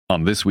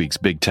On this week's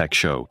Big Tech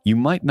Show, you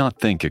might not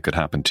think it could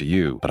happen to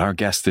you, but our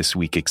guest this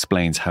week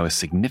explains how a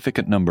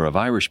significant number of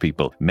Irish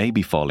people may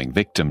be falling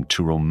victim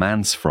to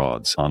romance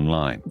frauds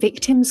online.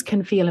 Victims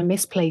can feel a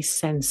misplaced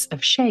sense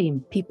of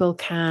shame. People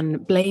can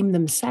blame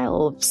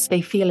themselves.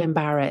 They feel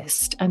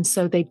embarrassed, and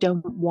so they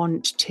don't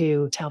want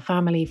to tell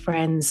family,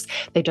 friends.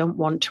 They don't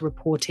want to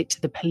report it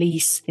to the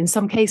police. In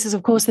some cases,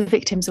 of course, the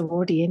victims are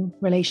already in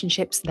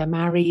relationships. They're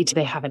married.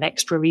 They have an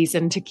extra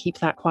reason to keep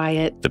that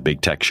quiet. The Big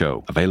Tech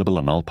Show, available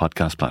on all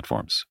podcast platforms.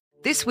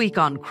 This week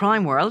on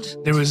Crime World.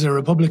 There was a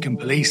Republican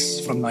police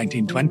from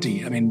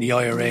 1920. I mean, the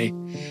IRA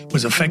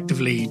was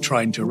effectively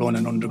trying to run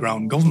an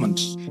underground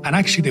government. And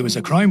actually, there was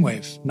a crime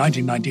wave.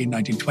 1919,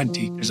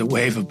 1920, there's a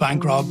wave of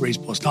bank robberies,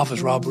 post office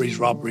robberies,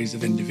 robberies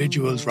of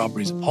individuals,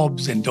 robberies of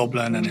pubs in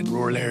Dublin and in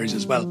rural areas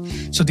as well.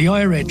 So the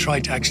IRA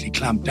tried to actually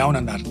clamp down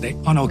on that. They,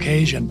 on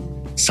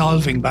occasion,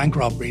 solving bank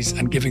robberies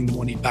and giving the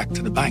money back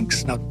to the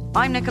banks. Now,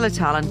 I'm Nicola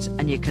Tallant,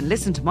 and you can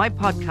listen to my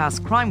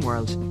podcast, Crime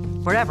World,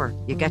 wherever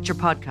you get your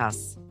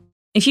podcasts.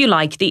 If you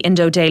like the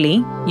Indo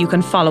Daily, you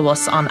can follow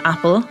us on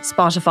Apple,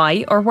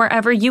 Spotify, or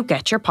wherever you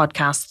get your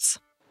podcasts.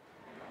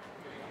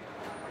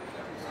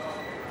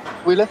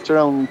 We left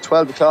around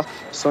 12 o'clock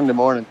Sunday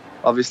morning.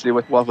 Obviously,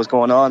 with what was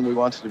going on, we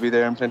wanted to be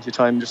there in plenty of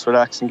time, just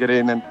relax and get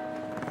in. And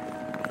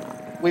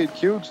we had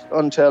queued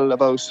until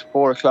about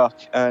 4 o'clock.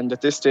 And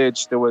at this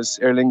stage, there was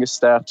Aer Lingus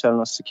staff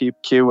telling us to keep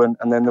queuing.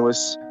 And then there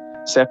was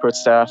separate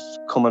staff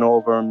coming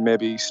over and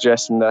maybe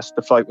suggesting that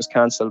the flight was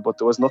cancelled, but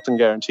there was nothing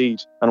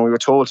guaranteed. And we were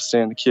told to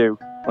stay in the queue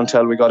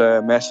until we got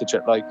a message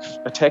at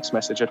a text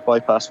message at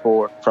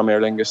 4:05 from Aer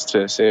Lingus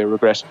to say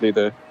regrettably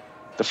the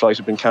flight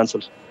had been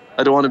cancelled.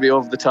 I don't want to be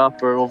over the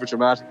top or over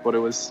dramatic, but it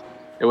was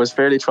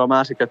fairly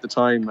traumatic at the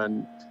time,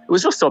 and it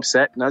was just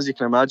upsetting, as you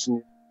can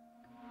imagine.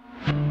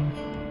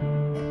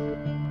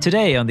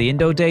 Today on the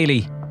Indo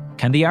Daily,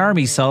 can the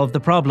army solve the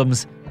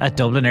problems at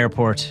Dublin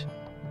Airport?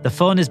 The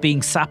fun is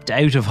being sapped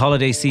out of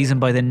holiday season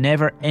by the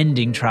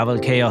never-ending travel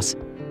chaos.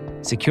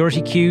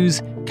 Security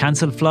queues,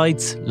 cancelled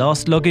flights,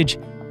 lost luggage,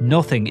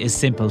 nothing is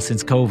simple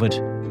since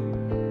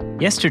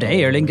COVID.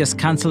 Yesterday, Aer Lingus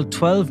cancelled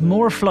 12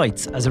 more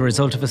flights as a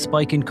result of a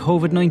spike in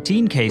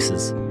COVID-19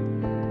 cases.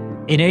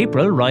 In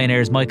April,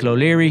 Ryanair's Michael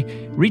O'Leary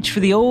reached for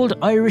the old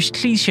Irish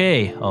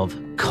cliché of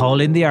call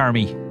in the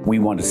army. We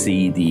want to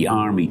see the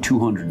army,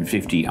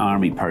 250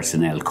 army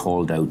personnel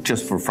called out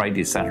just for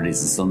Fridays,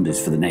 Saturdays and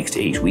Sundays for the next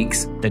 8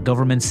 weeks. The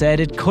government said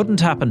it couldn't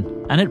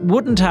happen and it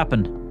wouldn't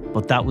happen.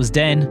 But that was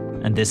then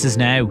and this is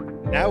now.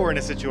 Now we're in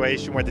a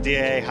situation where the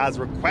DAA has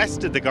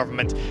requested the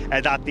government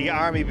that the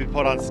army be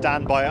put on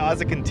standby as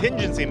a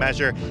contingency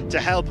measure to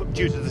help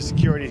due to the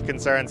security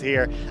concerns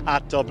here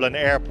at Dublin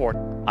Airport.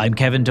 I'm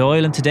Kevin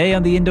Doyle, and today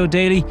on the Indo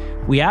Daily,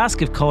 we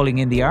ask if calling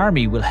in the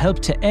army will help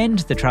to end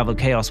the travel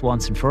chaos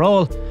once and for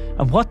all,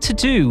 and what to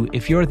do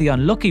if you're the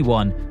unlucky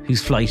one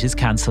whose flight is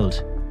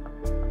cancelled.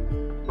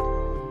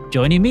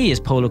 Joining me is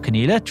Polo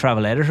Canila,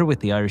 travel editor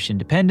with the Irish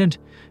Independent.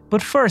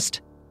 But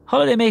first,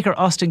 holidaymaker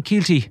Austin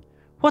Keelty,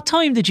 what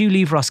time did you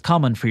leave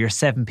Roscommon for your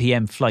 7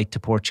 p.m. flight to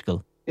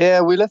Portugal?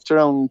 Yeah, we left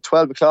around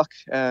 12 o'clock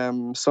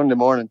Sunday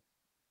morning.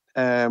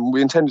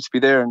 We intended to be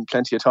there in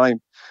plenty of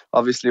time.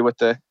 Obviously,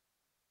 with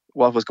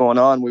what was going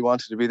on, we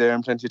wanted to be there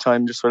in plenty of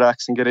time, just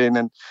relax and get in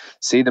and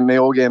see the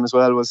Mayo game as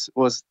well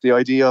was the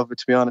idea of it,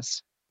 to be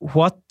honest.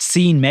 What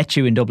scene met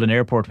you in Dublin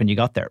Airport when you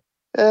got there?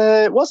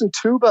 It wasn't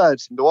too bad.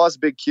 There was a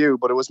big queue,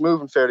 but it was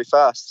moving fairly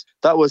fast.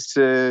 That was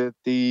to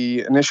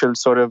the initial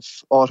sort of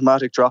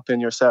automatic drop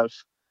in yourself.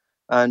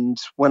 And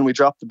when we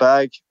dropped the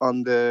bag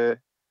on the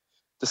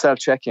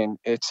self-check-in,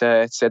 it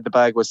said the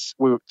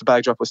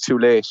bag drop was too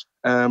late.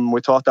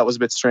 We thought that was a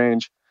bit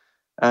strange.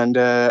 And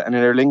an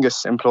Aer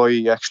Lingus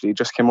employee actually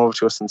just came over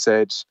to us and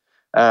said,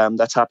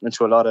 that's happening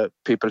to a lot of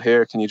people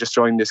here. Can you just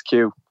join this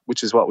queue?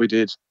 Which is what we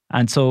did.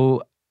 And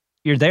so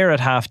you're there at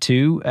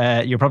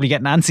 2:30. You're probably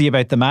getting antsy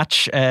about the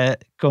match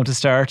going to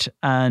start.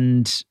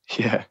 And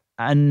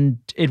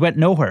it went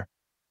nowhere.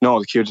 No,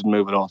 the queue didn't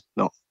move at all.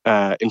 No.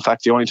 In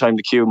fact, the only time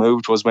the queue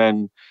moved was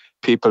when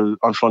people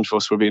on front of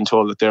us were being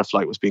told that their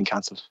flight was being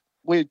cancelled.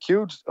 We had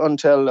queued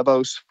until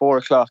about 4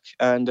 o'clock,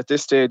 and at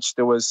this stage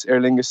there was Aer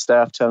Lingus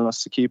staff telling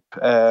us to keep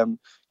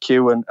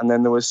queuing, and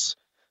then there was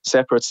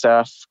separate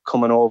staff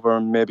coming over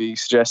and maybe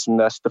suggesting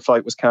that the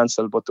flight was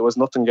cancelled, but there was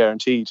nothing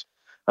guaranteed.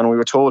 And we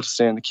were told to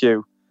stay in the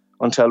queue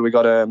until we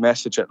got a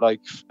message at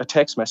a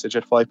text message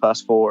at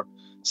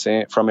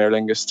 4:05 from Aer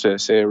Lingus to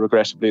say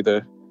regrettably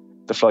the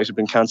flight had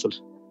been cancelled.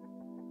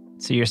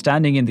 So you're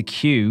standing in the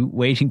queue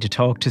waiting to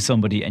talk to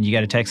somebody and you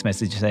get a text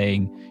message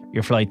saying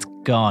your flight's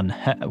gone.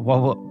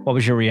 What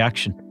was your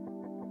reaction?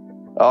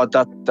 Oh,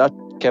 that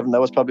Kevin,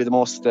 that was probably the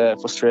most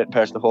frustrating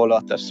part of the whole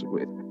lot, that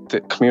the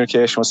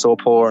communication was so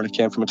poor and it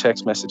came from a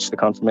text message, the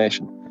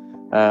confirmation.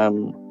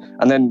 And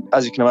then,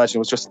 as you can imagine,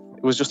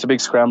 it was just a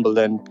big scramble.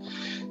 Then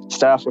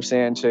staff were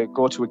saying to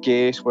go to a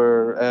gate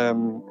where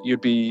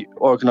you'd be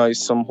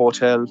organised some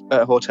hotel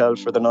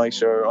for the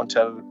night or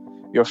until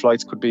your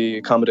flights could be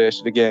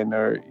accommodated again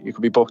or you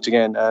could be booked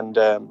again. And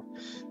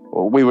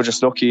we were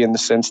just lucky in the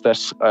sense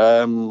that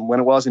when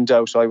it was in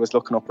doubt, I was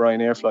looking up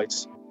Ryanair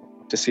flights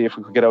to see if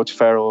we could get out to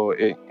Faro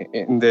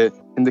in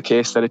the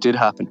case that it did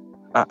happen.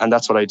 And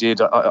that's what I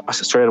did. I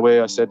straight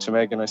away I said to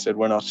Megan, I said,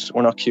 we're not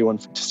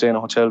queuing to stay in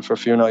a hotel for a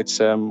few nights.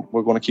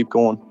 We're going to keep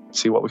going,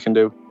 see what we can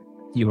do.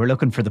 You were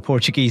looking for the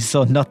Portuguese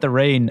sun, not the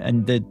rain,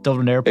 and the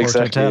Dublin Airport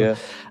exactly, hotel. Yeah.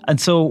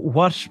 And so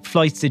what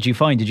flights did you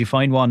find? Did you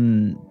find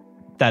one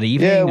that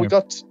evening?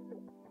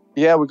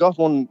 Yeah, we got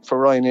one for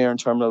Ryanair in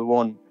Terminal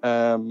 1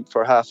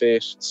 for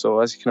 8:30.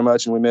 So as you can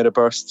imagine, we made a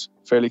burst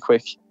fairly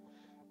quick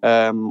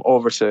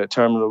over to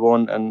Terminal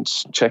 1 and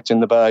checked in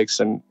the bags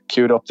and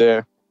queued up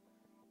there.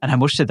 And how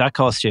much did that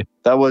cost you?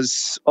 That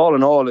was, all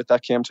in all,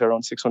 that came to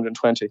around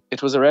 620.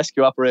 It was a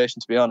rescue operation,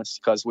 to be honest,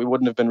 because we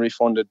wouldn't have been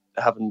refunded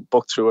having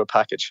booked through a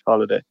package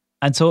holiday.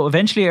 And so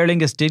eventually Aer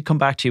Lingus did come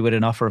back to you with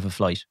an offer of a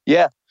flight.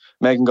 Yeah,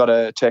 Megan got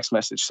a text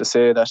message to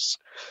say that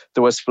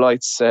there was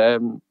flights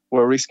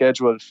were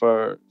rescheduled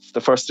for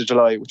the 1st of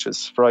July, which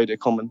is Friday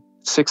coming,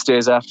 6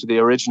 days after the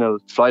original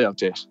fly-out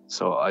date.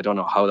 So I don't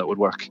know how that would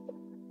work.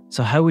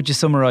 So how would you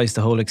summarise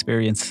the whole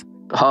experience?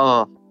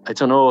 I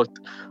don't know.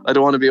 I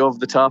don't want to be over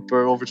the top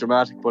or over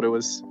dramatic, but it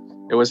was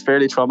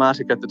fairly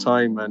traumatic at the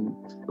time, and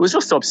it was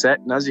just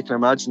upsetting. As you can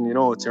imagine,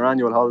 it's your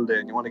annual holiday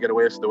and you want to get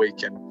away for the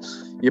weekend.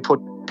 You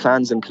put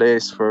plans in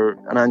place for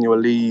an annual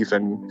leave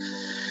and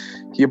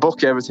you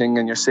book everything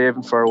and you're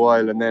saving for a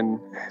while, and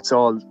then it's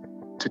all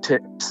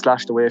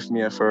slashed away from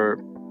you for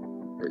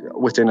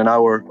within an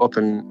hour up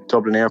in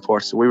Dublin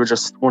Airport. So we were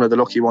just one of the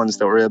lucky ones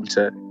that were able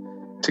to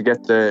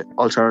get the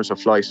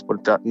alternative flight,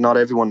 but that not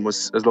everyone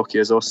was as lucky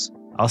as us.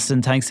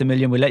 Austin, thanks a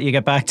million. We'll let you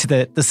get back to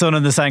the sun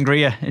and the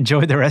sangria.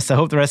 Enjoy the rest. I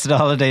hope the rest of the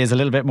holiday is a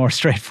little bit more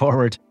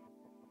straightforward.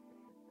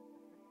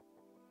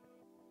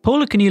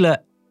 Paula Canula,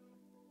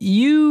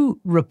 you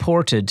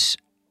reported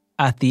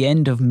at the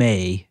end of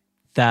May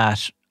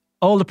that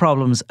all the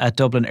problems at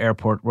Dublin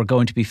Airport were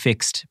going to be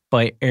fixed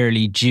by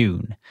early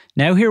June.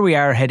 Now here we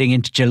are heading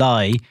into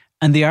July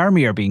and the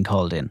army are being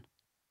called in.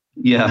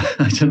 Yeah,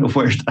 I don't know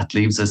where that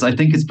leaves us. I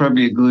think it's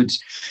probably a good,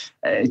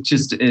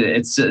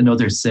 it's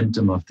another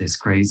symptom of this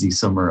crazy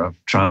summer of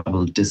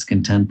travel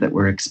discontent that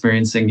we're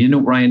experiencing.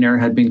 Ryanair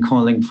had been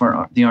calling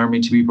for the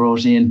army to be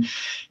brought in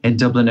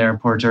Dublin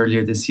Airport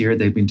earlier this year.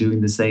 They've been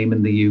doing the same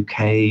in the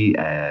UK.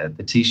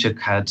 The Taoiseach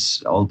had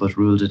all but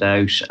ruled it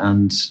out.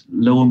 And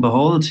lo and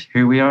behold,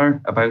 here we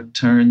are, about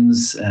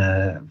turns,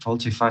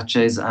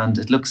 volte-face, and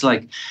it looks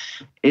like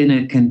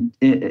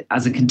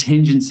as a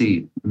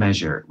contingency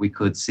measure, we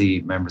could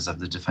see members of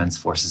the Defence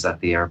Forces at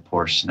the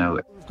airport now.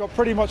 We've got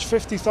pretty much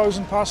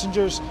 50,000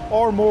 passengers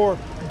or more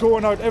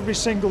going out every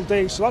single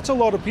day. So that's a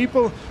lot of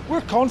people.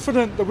 We're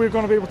confident that we're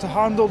going to be able to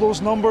handle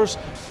those numbers,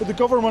 but the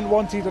government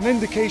wanted an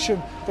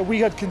indication that we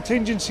had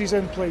contingencies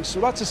in place.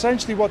 So that's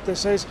essentially what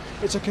this is.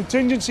 It's a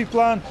contingency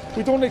plan.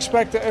 We don't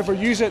expect to ever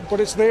use it, but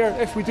it's there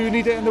if we do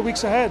need it in the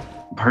weeks ahead.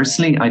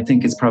 Personally, I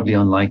think it's probably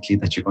unlikely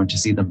that you're going to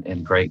see them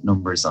in great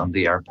numbers on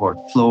the airport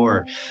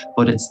floor,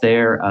 but it's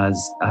there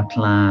as a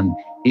plan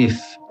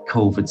if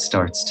COVID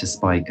starts to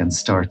spike and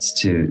starts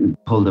to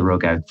pull the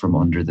rug out from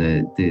under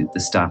the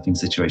staffing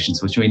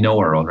situations, which we know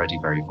are already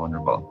very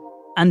vulnerable.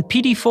 And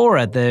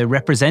PD4, the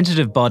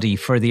representative body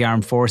for the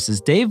armed forces,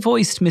 they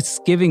voiced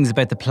misgivings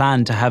about the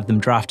plan to have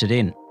them drafted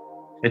in.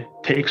 It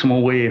takes them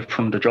away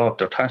from the job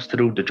they're tasked to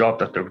do, the job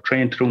that they're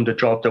trained to do, and the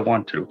job they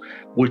want to,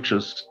 which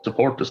is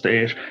support the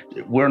state.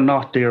 We're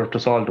not there to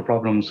solve the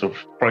problems of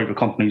private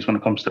companies when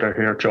it comes to their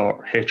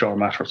HR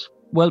matters.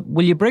 Well,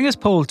 will you bring us,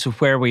 Paul, to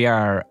where we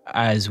are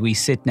as we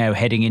sit now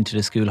heading into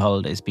the school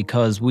holidays?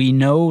 Because we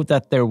know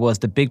that there was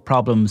the big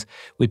problems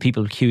with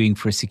people queuing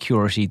for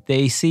security.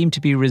 They seem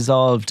to be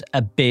resolved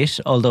a bit,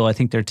 although I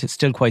think they're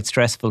still quite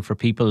stressful for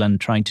people and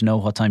trying to know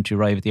what time to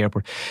arrive at the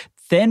airport.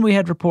 Then we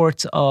had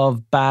reports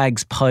of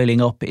bags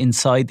piling up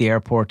inside the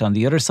airport on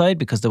the other side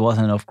because there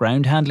wasn't enough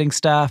ground handling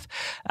staff.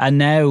 And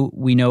now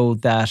we know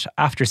that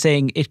after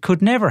saying it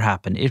could never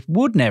happen, it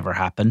would never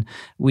happen,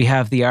 we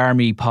have the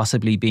army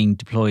possibly being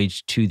deployed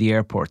to the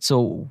airport.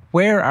 So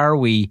where are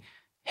we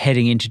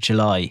heading into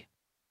July?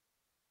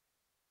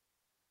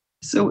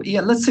 So, yeah,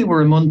 let's say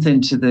we're a month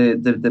into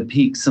the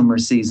peak summer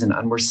season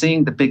and we're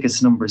seeing the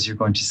biggest numbers you're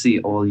going to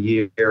see all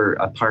year,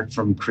 apart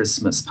from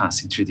Christmas,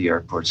 passing through the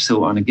airport.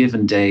 So on a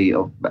given day,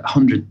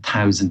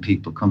 100,000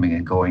 people coming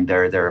and going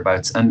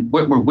thereabouts. And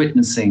what we're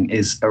witnessing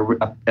is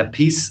a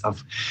piece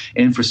of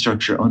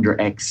infrastructure under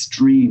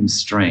extreme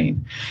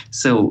strain.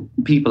 So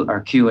people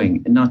are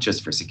queuing not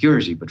just for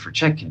security, but for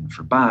check-in,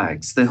 for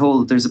bags.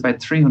 There's about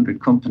 300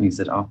 companies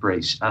that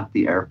operate at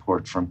the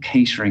airport, from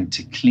catering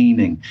to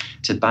cleaning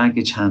to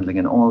baggage handling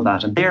and all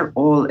that, and they're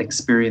all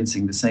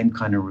experiencing the same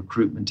kind of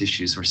recruitment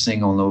issues we're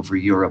seeing all over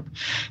Europe.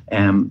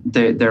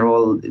 They're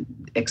all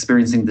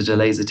experiencing the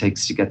delays it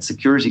takes to get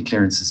security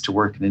clearances to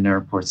work in an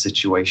airport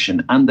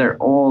situation, and they're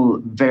all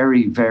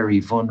very, very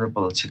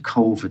vulnerable to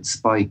COVID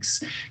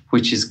spikes,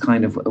 which is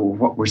kind of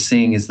what we're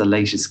seeing is the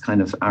latest kind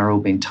of arrow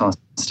being tossed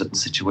at the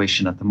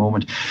situation at the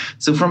moment.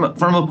 So from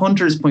a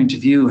punter's point of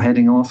view,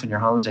 heading off on your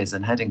holidays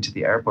and heading to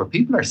the airport,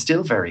 people are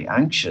still very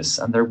anxious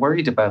and they're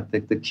worried about the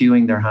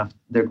queuing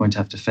they're going to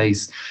have to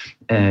face,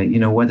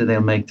 whether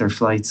they'll make their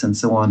flights and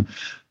so on.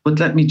 But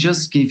let me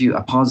just give you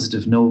a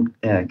positive note,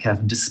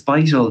 Kevin.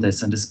 Despite all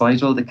this and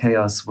despite all the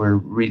chaos we're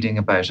reading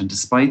about and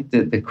despite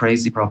the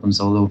crazy problems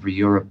all over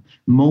Europe,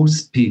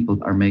 most people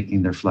are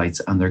making their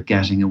flights and they're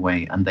getting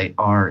away and they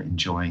are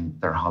enjoying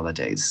their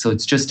holidays. So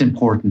it's just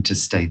important to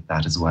state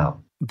that as well.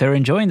 They're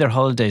enjoying their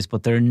holidays,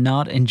 but they're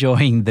not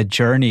enjoying the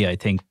journey, I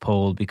think,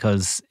 Paul,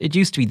 because it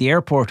used to be the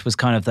airport was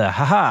kind of the,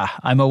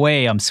 I'm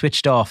away, I'm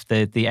switched off.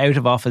 The out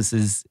of office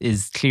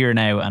is clear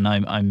now and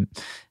I'm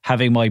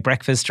having my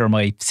breakfast or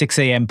my 6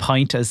 a.m.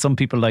 pint, as some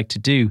people like to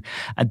do.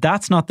 And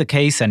that's not the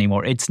case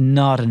anymore. It's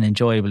not an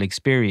enjoyable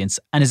experience.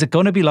 And is it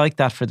going to be like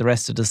that for the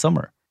rest of the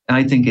summer?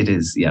 I think it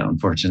is, yeah,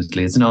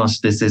 unfortunately. It's not,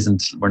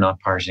 we're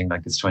not partying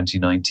like it's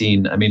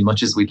 2019. I mean,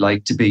 much as we'd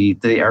like to be,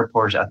 the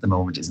airport at the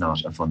moment is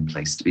not a fun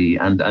place to be.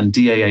 And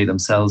DAA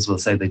themselves will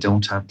say they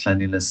don't have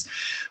cleanliness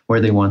where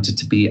they want it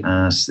to be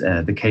at.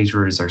 The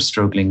caterers are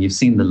struggling. You've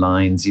seen the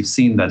lines. You've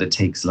seen that it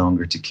takes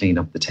longer to clean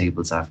up the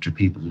tables after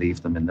people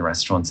leave them in the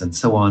restaurants and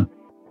so on.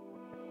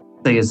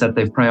 Is that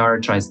they've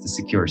prioritised the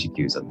security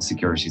queues and the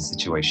security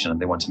situation,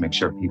 and they want to make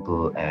sure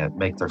people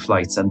make their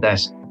flights, and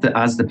that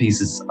as the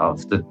pieces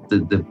of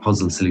the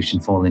puzzle solution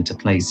fall into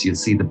place, you'll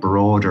see the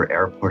broader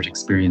airport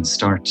experience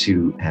start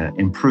to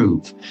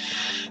improve.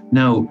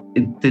 Now,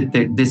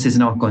 this is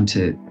not going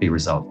to be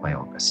resolved by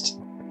August.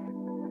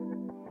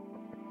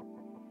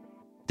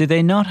 Do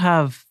they not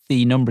have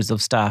the numbers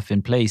of staff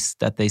in place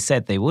that they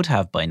said they would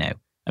have by now?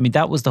 I mean,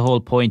 that was the whole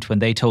point when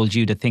they told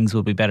you that things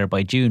will be better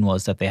by June,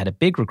 was that they had a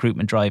big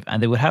recruitment drive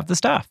and they would have the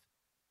staff.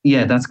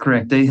 Yeah, that's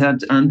correct. They have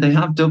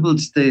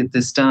doubled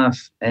the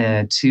staff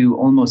to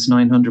almost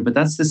 900, but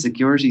that's the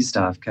security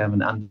staff,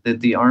 Kevin. And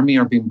the army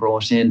are being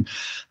brought in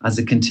as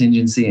a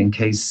contingency in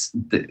case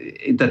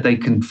that they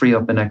can free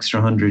up an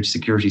extra 100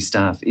 security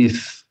staff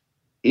if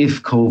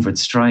COVID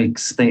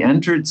strikes. They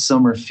entered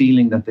summer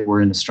feeling that they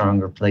were in a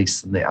stronger place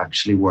than they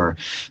actually were.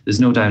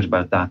 There's no doubt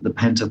about that. The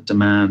pent-up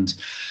demand,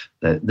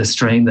 the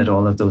strain that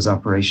all of those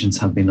operations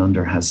have been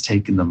under has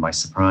taken them by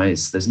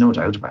surprise. There's no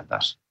doubt about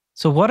that.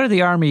 So what are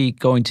the army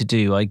going to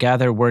do? I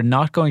gather we're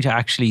not going to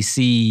actually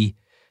see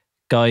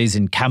guys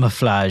in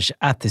camouflage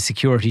at the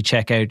security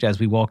checkout as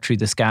we walk through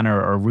the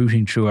scanner or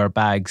routing through our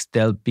bags.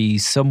 They'll be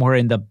somewhere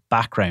in the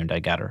background, I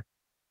gather.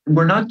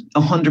 We're not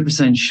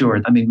 100%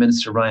 sure. I mean,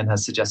 Minister Ryan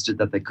has suggested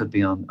that they could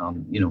be on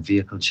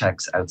vehicle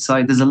checks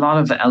outside. There's a lot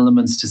of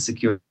elements to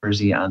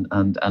security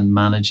and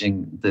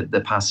managing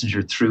the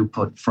passenger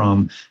throughput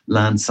from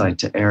landside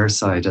to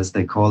airside, as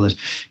they call it.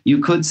 You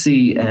could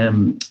see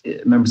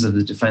members of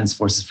the Defence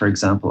Forces, for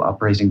example,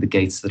 operating the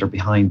gates that are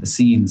behind the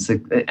scenes.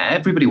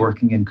 Everybody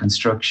working in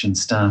construction,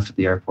 staff at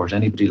the airport,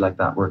 anybody like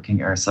that working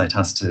airside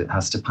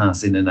has to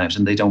pass in and out,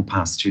 and they don't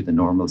pass through the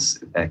normal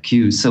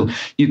queues. So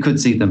you could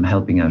see them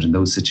helping out in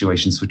those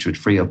situations, which would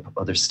free up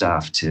other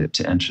staff to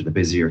enter the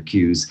busier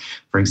queues.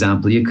 For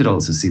example, you could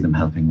also see them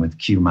helping with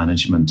queue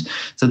management.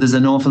 So there's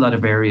an awful lot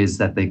of areas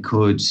that they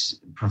could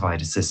provide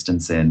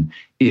assistance in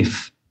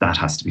if that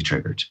has to be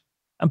triggered.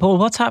 And Paul,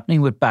 what's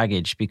happening with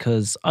baggage?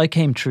 Because I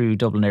came through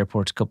Dublin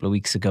Airport a couple of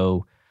weeks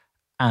ago,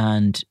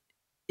 and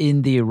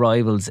in the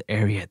arrivals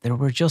area, there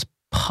were just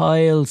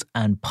piles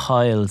and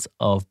piles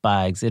of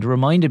bags. It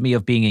reminded me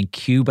of being in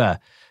Cuba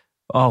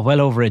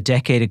well over a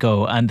decade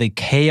ago, and the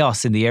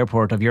chaos in the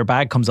airport of your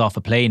bag comes off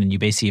a plane and you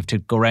basically have to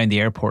go around the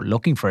airport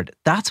looking for it.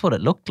 That's what it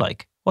looked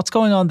like. What's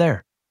going on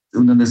there?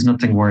 And then there's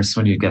nothing worse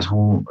when you get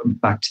home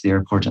back to the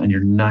airport and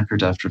you're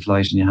knackered after a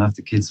flight and you have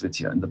the kids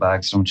with you and the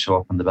bags don't show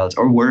up on the belt.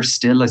 Or worse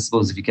still, I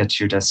suppose, if you get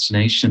to your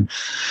destination.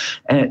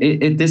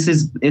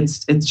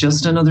 It's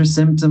just another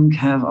symptom,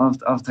 Kev,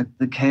 of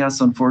the chaos,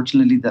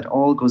 unfortunately, that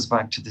all goes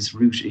back to this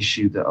root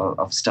issue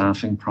of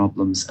staffing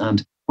problems.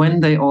 And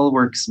when they all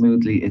work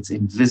smoothly, it's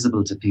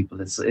invisible to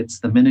people. It's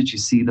the minute you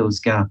see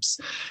those gaps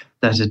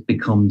that it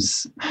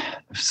becomes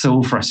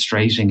so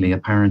frustratingly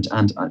apparent.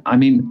 And I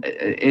mean,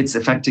 it's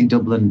affecting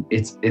Dublin.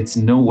 It's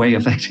no way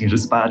affecting it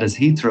as bad as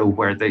Heathrow,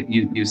 where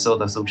you saw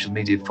the social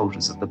media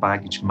photos of the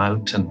baggage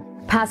mountain.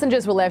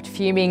 Passengers were left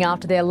fuming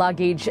after their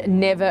luggage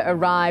never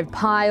arrived.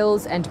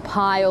 Piles and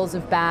piles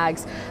of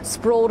bags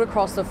sprawled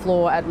across the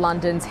floor at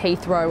London's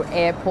Heathrow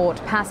Airport.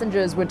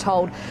 Passengers were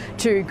told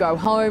to go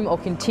home or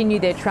continue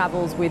their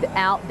travels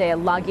without their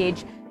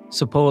luggage.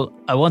 So, Paul,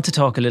 I want to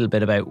talk a little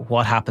bit about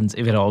what happens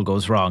if it all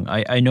goes wrong.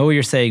 I know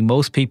you're saying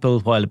most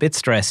people, while a bit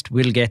stressed,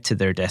 will get to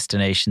their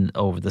destination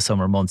over the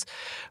summer months.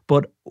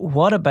 But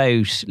what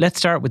about, let's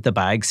start with the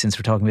bags, since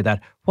we're talking about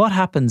that. What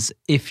happens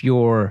if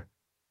you're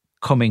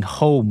coming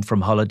home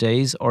from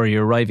holidays or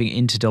you're arriving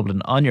into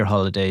Dublin on your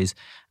holidays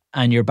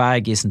and your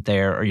bag isn't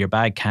there or your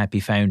bag can't be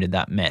found in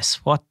that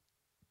mess?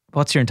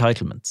 What's your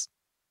entitlements?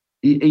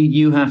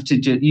 You have to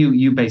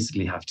you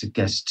basically have to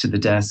get to the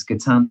desk.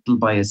 It's handled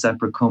by a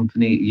separate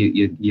company.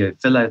 You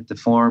fill out the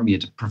form, you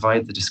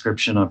provide the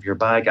description of your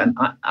bag,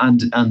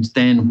 and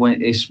then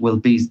when it will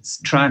be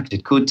tracked,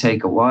 it could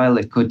take a while,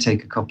 it could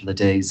take a couple of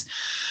days.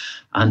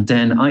 And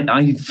then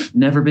I've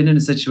never been in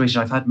a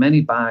situation, I've had many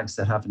bags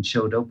that haven't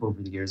showed up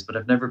over the years, but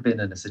I've never been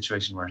in a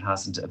situation where it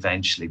hasn't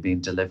eventually been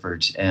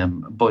delivered.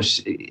 But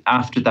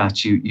after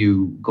that,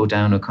 you go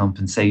down a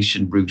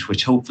compensation route,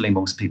 which hopefully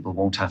most people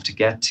won't have to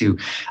get to.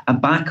 A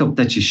backup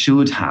that you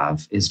should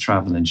have is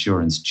travel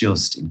insurance,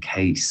 just in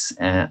case.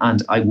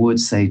 And I would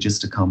say,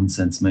 just a common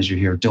sense measure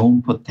here,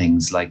 don't put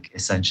things like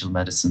essential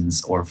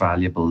medicines or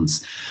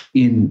valuables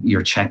in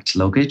your checked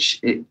luggage.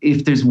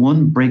 If there's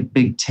one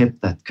big tip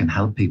that can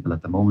help people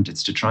at the moment,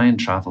 it's to try and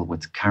travel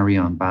with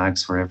carry-on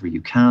bags wherever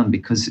you can,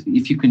 because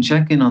if you can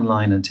check in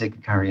online and take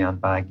a carry-on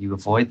bag, you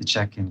avoid the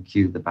check-in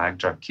queue, the bag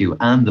drop queue,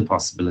 and the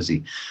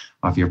possibility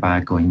of your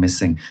bag going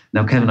missing.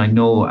 Now, Kevin, I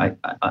know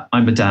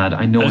I'm a dad.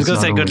 I know I was going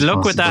to say, good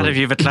luck with that if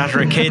you have a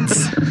clatter of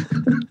kids.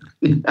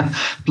 Yeah.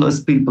 Plus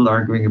people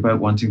arguing about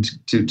wanting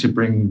to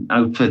bring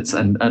outfits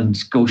and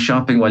go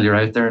shopping while you're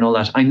out there and all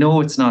that. I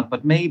know it's not,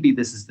 but maybe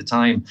this is the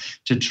time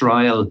to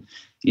trial,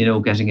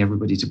 getting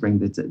everybody to bring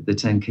the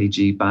 10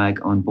 kg bag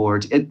on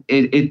board.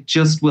 It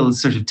just will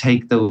sort of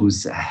take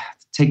those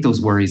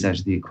worries out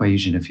of the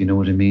equation, if you know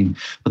what I mean.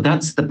 But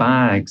that's the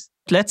bags.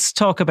 Let's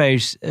talk about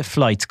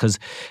flights, because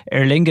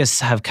Aer Lingus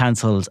have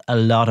cancelled a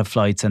lot of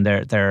flights, and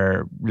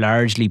they're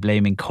largely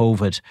blaming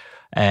COVID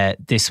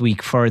this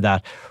week for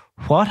that.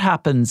 What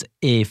happens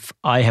if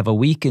I have a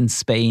week in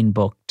Spain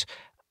booked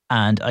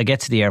and I get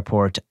to the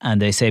airport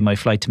and they say my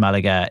flight to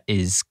Malaga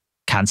is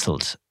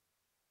cancelled?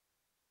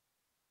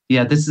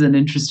 Yeah, this is an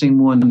interesting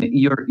one.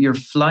 Your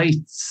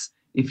flights,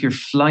 if your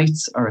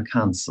flights are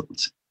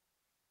cancelled,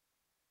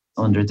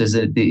 there's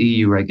the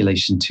EU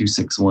regulation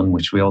 261,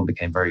 which we all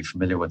became very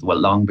familiar with. Well,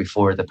 long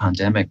before the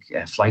pandemic,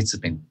 flights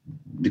have been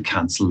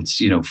cancelled,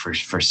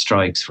 for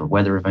strikes, for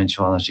weather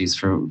eventualities,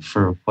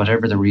 for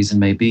whatever the reason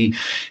may be.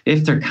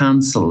 If they're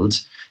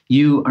cancelled,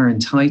 you are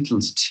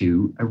entitled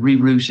to a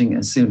rerouting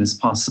as soon as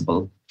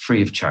possible,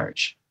 free of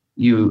charge.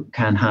 You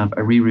can have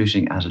a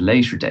rerouting at a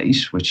later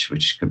date,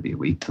 which could be a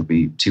week, could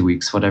be 2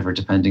 weeks, whatever,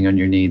 depending on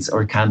your needs,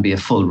 or it can be a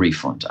full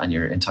refund, and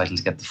you're entitled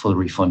to get the full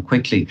refund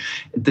quickly.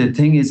 The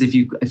thing is, if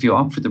you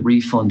opt for the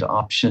refund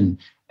option,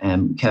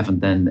 Kevin,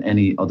 then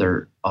any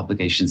other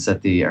obligations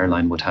that the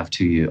airline would have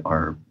to you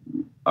are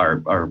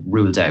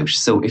ruled out.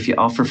 So if you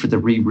offer for the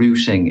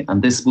rerouting,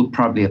 and this would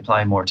probably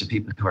apply more to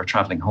people who are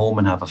travelling home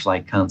and have a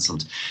flight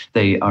cancelled,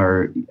 they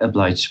are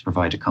obliged to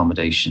provide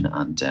accommodation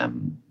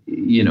and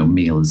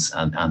meals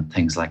and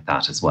things like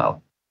that as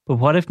well. But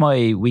what if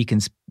my week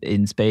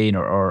in Spain,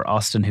 or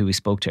Austin, who we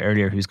spoke to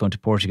earlier, who's going to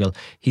Portugal,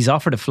 he's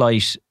offered a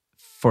flight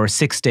for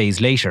 6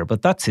 days later,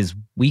 but that's his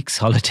week's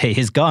holiday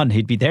is gone.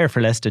 He'd be there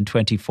for less than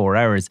 24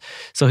 hours.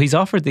 So he's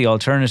offered the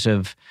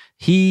alternative.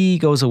 He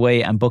goes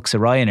away and books a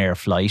Ryanair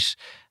flight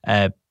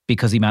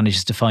because he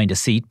manages to find a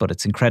seat, but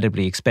it's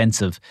incredibly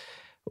expensive.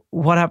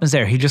 What happens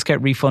there? He'll just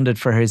get refunded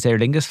for his Aer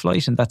Lingus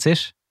flight and that's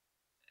it?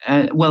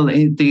 Well,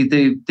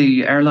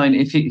 the airline,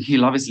 if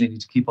he'll obviously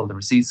need to keep all the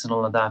receipts and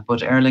all of that,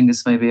 but Aer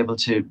Lingus may be able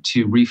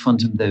to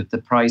refund him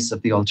the price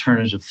of the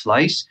alternative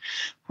flight.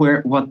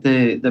 Where what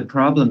the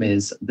problem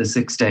is, the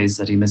 6 days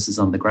that he misses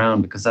on the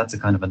ground, because that's a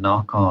kind of a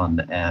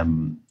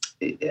knock-on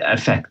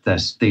effect,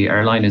 that the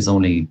airline is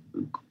only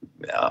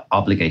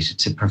obligated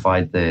to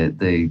provide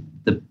the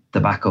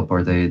backup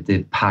or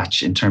the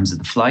patch in terms of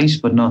the flight,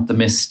 but not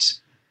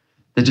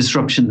the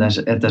disruption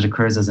that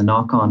occurs as a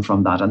knock-on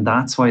from that. And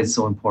that's why it's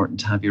so important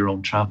to have your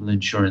own travel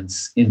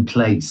insurance in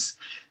place.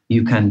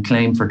 You can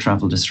claim for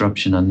travel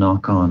disruption and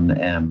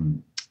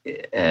knock-on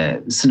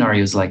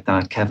scenarios like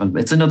that, Kevin.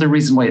 It's another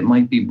reason why it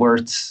might be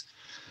worth,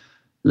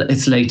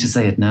 it's late to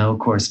say it now, of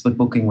course, but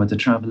booking with a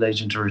travel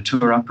agent or a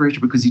tour operator,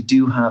 because you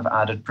do have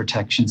added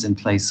protections in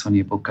place when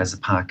you book as a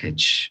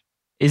package.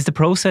 Is the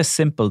process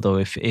simple, though,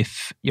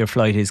 if your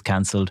flight is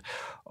cancelled,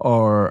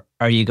 or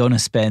are you going to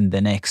spend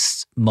the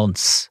next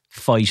months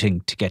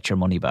fighting to get your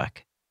money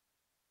back?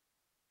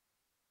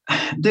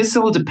 This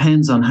all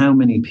depends on how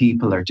many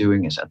people are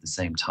doing it at the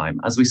same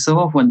time. As we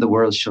saw when the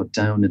world shut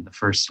down in the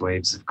first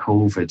waves of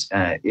COVID,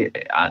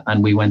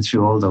 and we went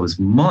through all those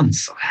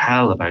months of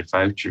hell about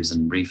vouchers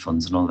and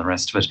refunds and all the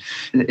rest of it.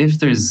 If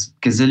there's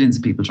gazillions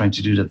of people trying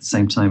to do it at the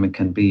same time, it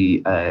can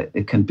be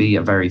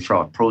a very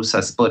fraught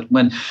process. But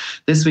when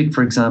this week,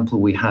 for example,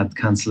 we had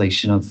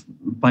cancellation of,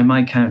 by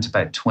my count,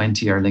 about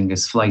 20 Aer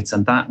Lingus flights,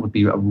 and that would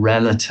be a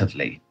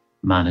relatively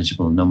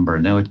manageable number.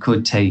 Now, it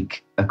could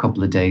take a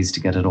couple of days to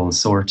get it all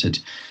sorted.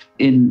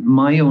 In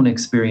my own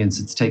experience,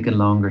 it's taken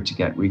longer to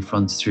get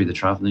refunds through the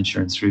travel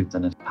insurance route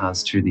than it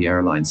has through the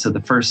airline. So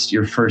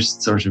your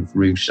first sort of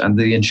route, and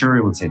the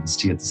insurer will say this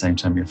to you at the same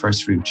time, your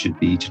first route should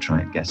be to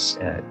try and get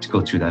to go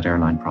through that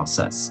airline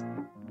process.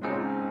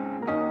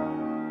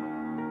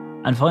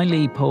 And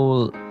finally,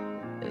 Paul,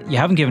 you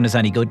haven't given us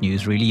any good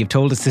news, really. You've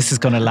told us this is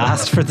going to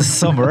last for the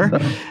summer.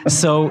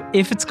 So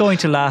if it's going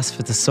to last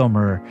for the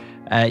summer,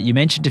 you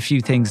mentioned a few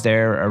things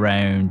there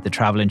around the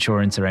travel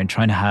insurance, around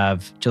trying to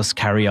have just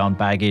carry-on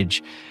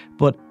baggage.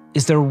 But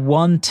is there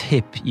one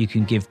tip you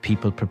can give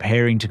people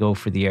preparing to go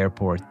for the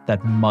airport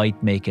that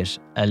might make it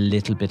a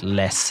little bit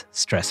less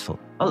stressful?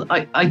 Well,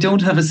 I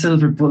don't have a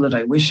silver bullet.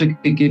 I wish I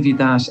could give you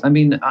that. I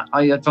mean,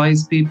 I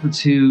advise people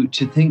to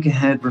think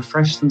ahead,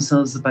 refresh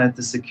themselves about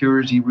the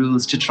security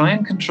rules, to try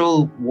and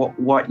control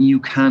what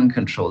you can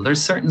control.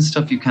 There's certain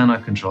stuff you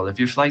cannot control. If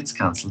your flight's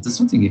cancelled, there's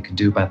nothing you can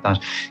do about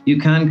that. You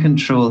can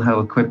control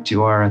how equipped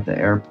you are at the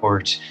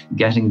airport,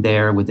 getting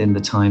there within the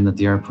time that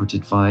the airport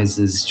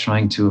advises,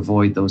 trying to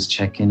avoid those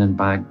check-in and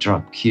bag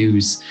drop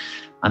queues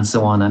and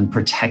so on, and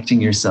protecting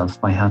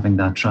yourself by having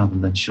that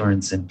travel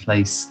insurance in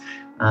place.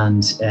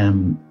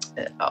 And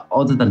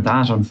other than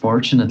that,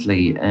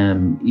 unfortunately,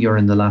 you're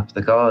in the lap of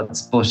the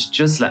gods. But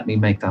just let me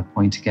make that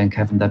point again,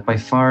 Kevin, that by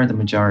far the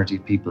majority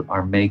of people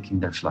are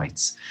making their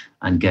flights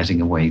and getting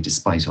away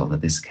despite all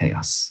of this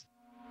chaos.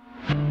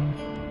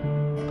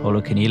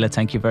 Paula Keneally,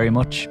 thank you very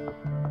much.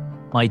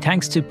 My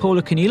thanks to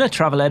Paula Keneally,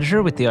 travel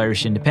editor with the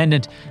Irish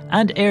Independent,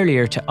 and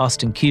earlier to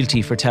Austin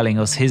Keelty for telling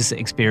us his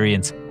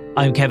experience.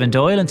 I'm Kevin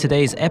Doyle, and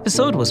today's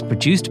episode was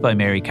produced by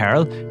Mary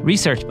Carroll,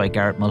 researched by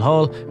Garrett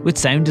Mulhall, with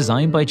sound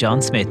design by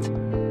John Smith.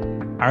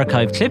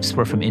 Archived clips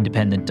were from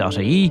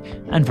independent.ie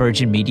and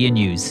Virgin Media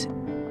News.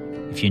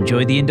 If you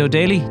enjoyed the Indo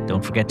Daily,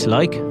 don't forget to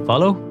like,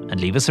 follow and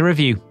leave us a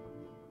review.